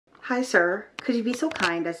"Hi sir, could you be so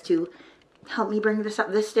kind as to help me bring this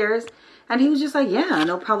up the stairs?" And he was just like, "Yeah,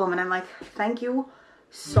 no problem." And I'm like, "Thank you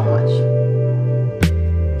so much."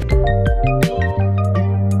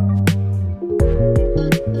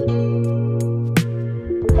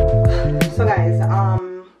 So guys,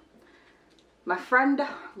 my friend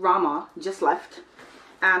Rama just left,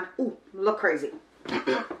 and ooh, look crazy.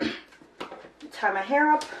 Tie my hair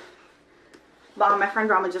up. But my friend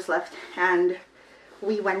Rama just left, and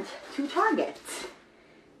we went to Target,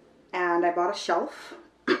 and I bought a shelf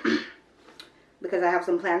because I have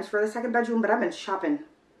some plans for the second bedroom, but I've been shopping.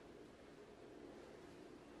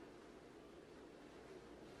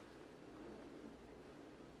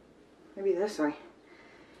 Maybe this way.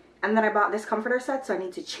 And then I bought this comforter set, so I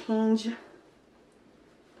need to change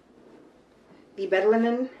the bed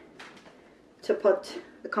linen to put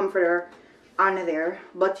the comforter on there.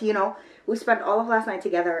 But you know, we spent all of last night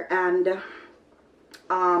together, and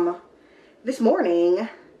this morning,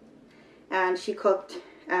 and she cooked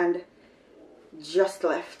and just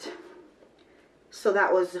left, so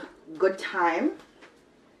that was good time,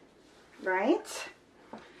 right?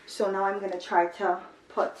 So now I'm gonna try to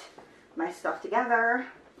put my stuff together,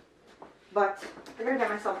 but I'm gonna get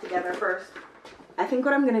myself together first. I think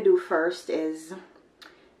what I'm gonna do first is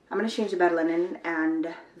I'm gonna change the bed linen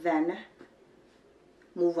and then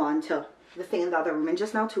move on to the thing in the other room. And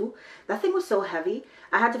just now too, that thing was so heavy,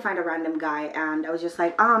 I had to find a random guy, and I was just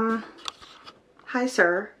like, "Hi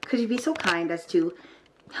sir, could you be so kind as to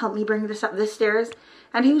help me bring this up the stairs?"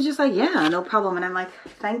 And he was just like, "Yeah, no problem." And I'm like,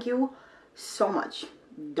 "Thank you so much."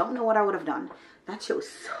 Don't know what I would have done. That shit was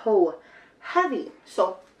so heavy.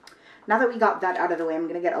 So now that we got that out of the way, I'm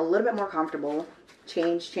gonna get a little bit more comfortable,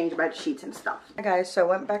 change bed sheets and stuff. Hi guys, so I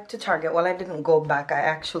went back to Target. Well, I didn't go back, I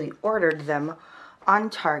actually ordered them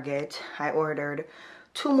on Target. I ordered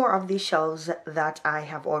 2 more of these shelves that I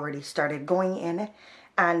have already started going in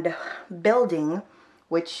and building,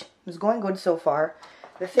 which is going good so far.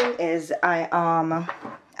 The thing is, I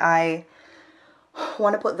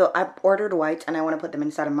want to put I ordered white, and I want to put them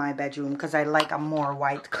inside of my bedroom because I like a more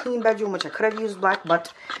white clean bedroom, which I could have used black,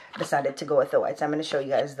 but decided to go with the white. So I'm going to show you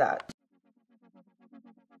guys that.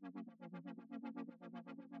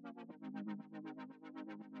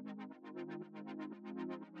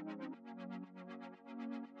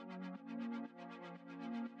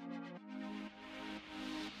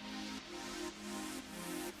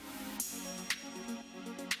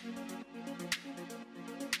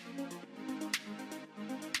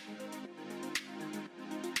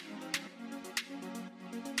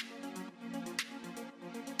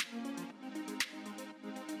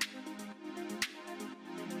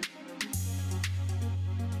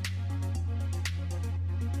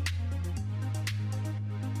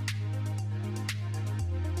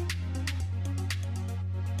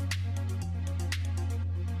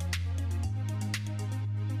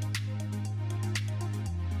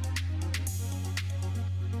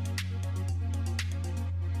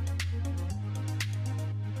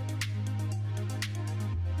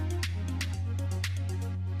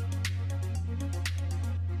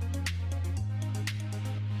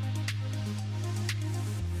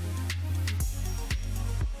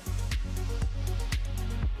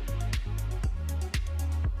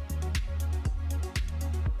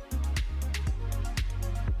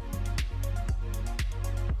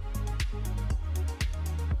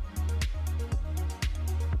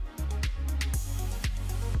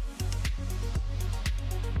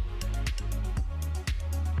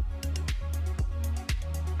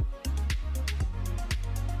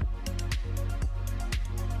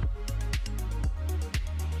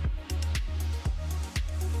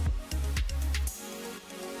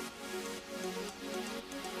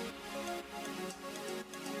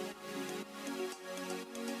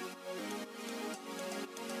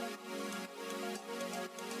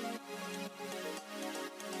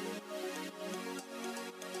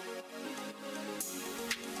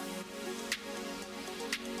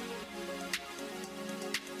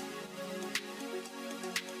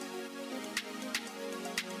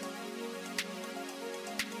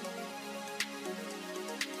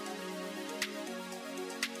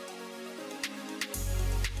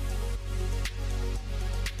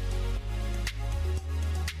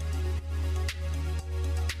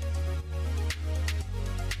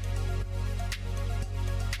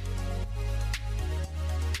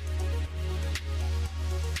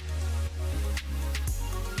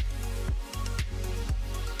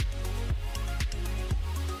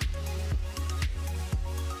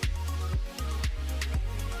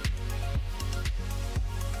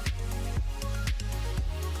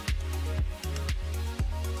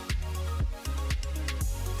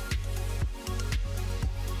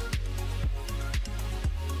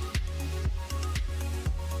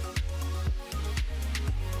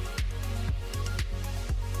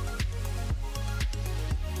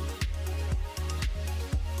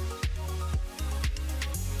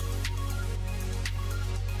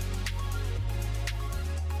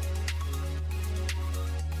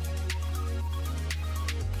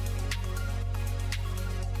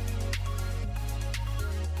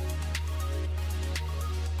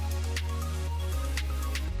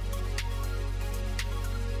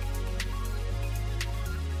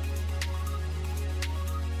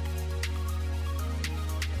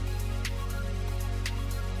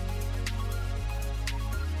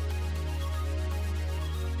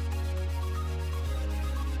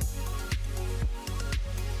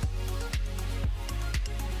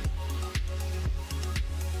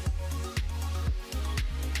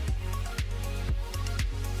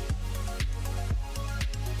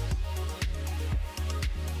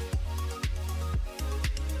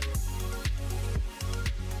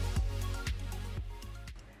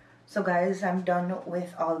 So guys, I'm done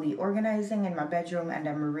with all the organizing in my bedroom and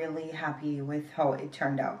I'm really happy with how it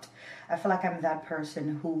turned out. I feel like I'm that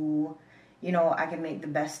person who, you know, I can make the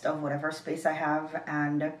best of whatever space I have,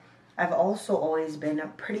 and I've also always been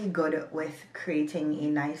pretty good with creating a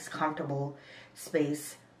nice, comfortable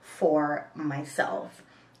space for myself.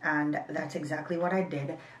 And that's exactly what I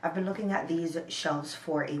did. I've been looking at these shelves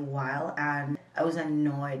for a while and I was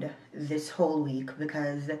annoyed this whole week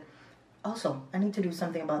because also, I need to do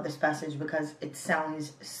something about this passage because it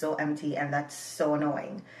sounds so empty and that's so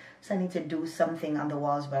annoying. So I need to do something on the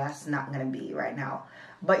walls, but that's not going to be right now.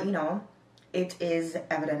 But you know, it is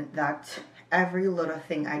evident that every little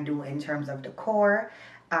thing I do in terms of decor,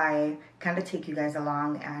 I kind of take you guys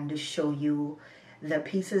along and show you the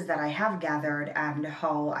pieces that I have gathered and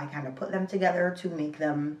how I kind of put them together to make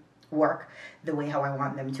them work the way how I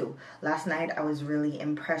want them to. Last night, I was really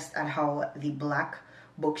impressed at how the black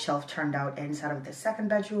bookshelf turned out inside of the second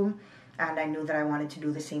bedroom, and I knew that I wanted to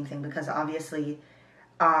do the same thing because obviously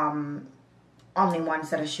only one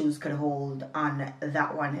set of shoes could hold on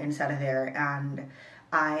that one inside of there, and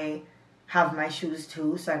I have my shoes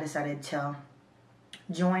too, so I decided to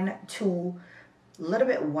join two little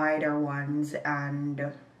bit wider ones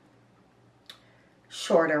and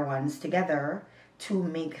shorter ones together to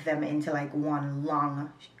make them into like one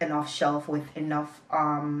long enough shelf with enough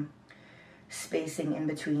spacing in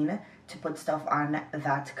between to put stuff on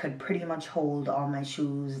that could pretty much hold all my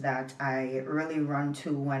shoes that I really run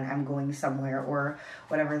to when I'm going somewhere or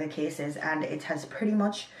whatever the case is, and it has pretty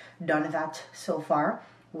much done that so far,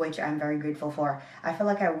 which I'm very grateful for. I feel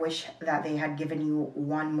like I wish that they had given you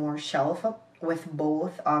one more shelf with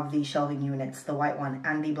both of the shelving units, the white one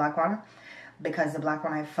and the black one, because the black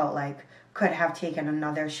one I felt like could have taken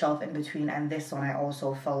another shelf in between, and this one I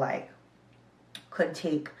also feel like could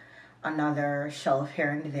take another shelf here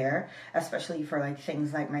and there, especially for like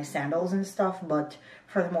things like my sandals and stuff. But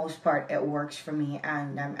for the most part, it works for me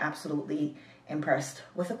and I'm absolutely impressed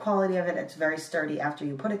with the quality of it. It's very sturdy after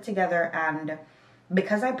you put it together, and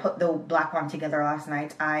because I put the black one together last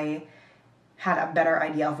night, I had a better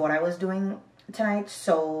idea of what I was doing tonight,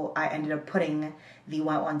 so I ended up putting the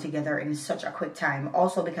white one together in such a quick time,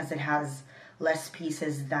 also because it has less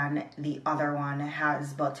pieces than the other one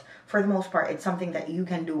has. But for the most part, it's something that you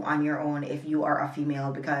can do on your own if you are a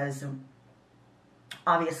female, because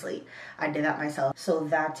obviously I did that myself. So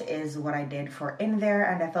that is what I did for in there,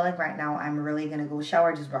 and I feel like right now I'm really gonna go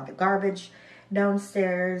shower. Just brought the garbage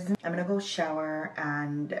downstairs. I'm gonna go shower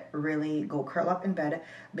and really go curl up in bed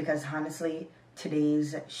because honestly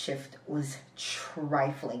today's shift was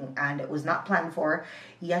trifling and it was not planned for.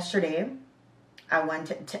 Yesterday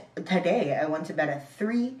today I went to bed at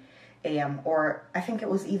 3 a.m. or I think it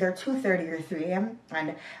was either 2:30 or 3 a.m.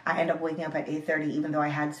 and I ended up waking up at 8:30, even though I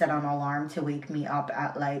had set an alarm to wake me up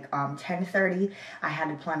at like 10:30. I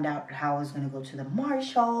had it planned out how I was going to go to the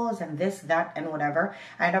Marshalls and this, that, and whatever.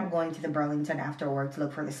 I ended up going to the Burlington after work to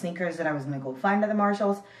look for the sneakers that I was going to go find at the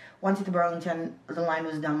Marshalls. Went to the Burlington, the line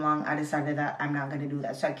was dumb long. I decided that I'm not going to do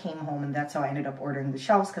that, so I came home, and that's how I ended up ordering the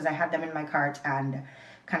shelves, because I had them in my cart and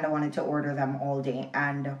kind of wanted to order them all day.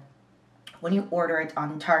 And when you order it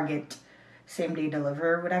on Target, same day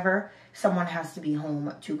delivery or whatever, someone has to be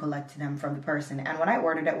home to collect them from the person. And when I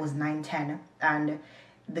ordered it was 9:10 and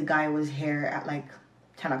the guy was here at like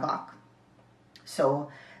 10 o'clock. So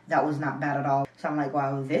that was not bad at all. So I'm like,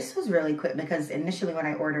 wow, this was really quick, because initially when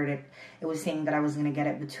I ordered it, it was saying that I was going to get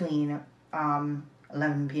it between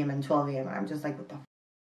 11 p.m. and 12 a.m. And I'm just like, what the f?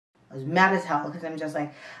 I was mad as hell, because I'm just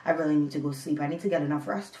like, I really need to go sleep. I need to get enough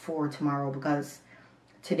rest for tomorrow, because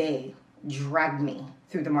today dragged me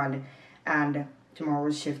through the mud and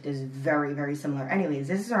tomorrow's shift is very, very similar. Anyways,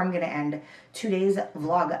 this is where I'm going to end today's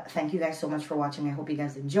vlog. Thank you guys so much for watching. I hope you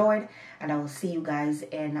guys enjoyed, and I will see you guys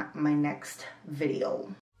in my next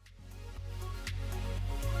video.